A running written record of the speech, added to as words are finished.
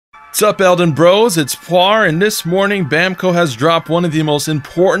What's up, Elden Bros? It's Poir, and this morning Bamco has dropped one of the most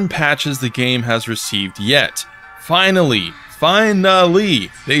important patches the game has received yet. Finally,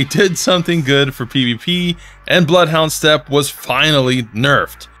 they did something good for PvP, and Bloodhound Step was finally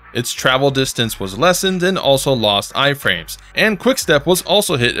nerfed. Its travel distance was lessened and also lost iframes, and Quickstep was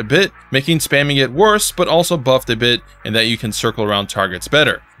also hit a bit, making spamming it worse, but also buffed a bit in that you can circle around targets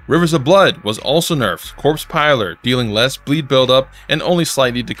better. Rivers of Blood was also nerfed, Corpse Piler, dealing less bleed buildup and only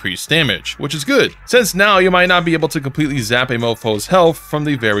slightly decreased damage, which is good, since now you might not be able to completely zap a mofo's health from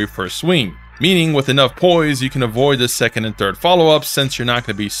the very first swing. Meaning with enough poise you can avoid the second and third follow-ups since you're not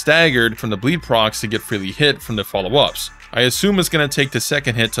going to be staggered from the bleed procs to get freely hit from the follow-ups. I assume it's going to take the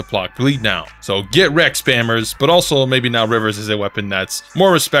second hit to block bleed now, so get wrecked spammers, but also maybe now Rivers is a weapon that's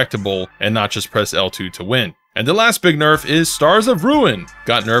more respectable and not just press L2 to win. And the last big nerf is Stars of Ruin,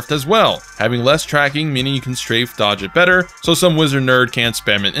 got nerfed as well, having less tracking meaning you can strafe dodge it better, so some wizard nerd can't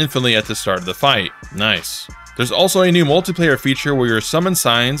spam it infinitely at the start of the fight. Nice. There's also a new multiplayer feature where your summon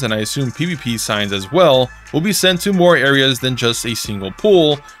signs, and I assume PvP signs as well, will be sent to more areas than just a single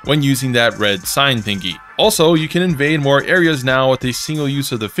pool when using that red sign thingy. Also, you can invade more areas now with a single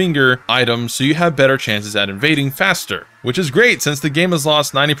use of the finger item, so you have better chances at invading faster. Which is great since the game has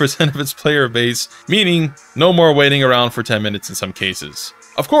lost 90% of its player base, meaning no more waiting around for 10 minutes in some cases.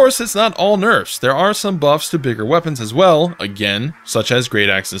 Of course, it's not all nerfs. There are some buffs to bigger weapons as well, again, such as Great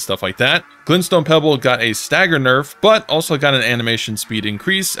Axe and stuff like that. Glintstone Pebble got a stagger nerf, but also got an animation speed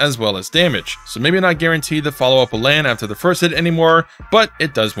increase as well as damage. So maybe not guaranteed the follow-up will land after the first hit anymore, but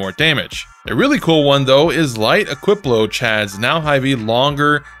it does more damage. A really cool one though is Light Equip Load Chads now have a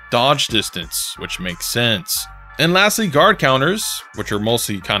longer dodge distance, which makes sense. And lastly, guard counters, which are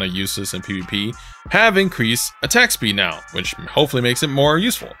mostly kind of useless in PvP, have increased attack speed now, which hopefully makes it more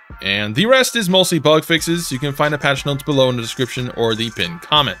useful. And the rest is mostly bug fixes. You can find the patch notes below in the description or the pinned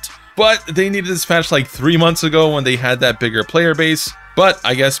comment. But they needed this patch like 3 months ago when they had that bigger player base, but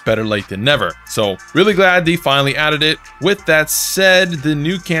I guess better late than never. So really glad they finally added it. With that said, the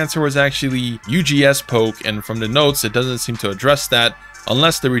new cancer was actually UGS poke, and from the notes it doesn't seem to address that,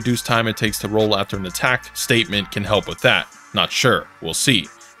 unless the reduced time it takes to roll after an attack statement can help with that. Not sure, we'll see.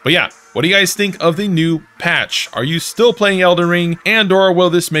 But yeah, what do you guys think of the new patch? Are you still playing Elden Ring, and or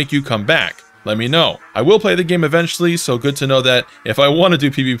will this make you come back? Let me know. I will play the game eventually, so good to know that if I want to do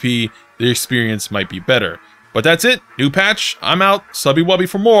PvP, the experience might be better. But that's it, new patch, I'm out, subby wubby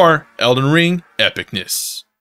for more Elden Ring epicness.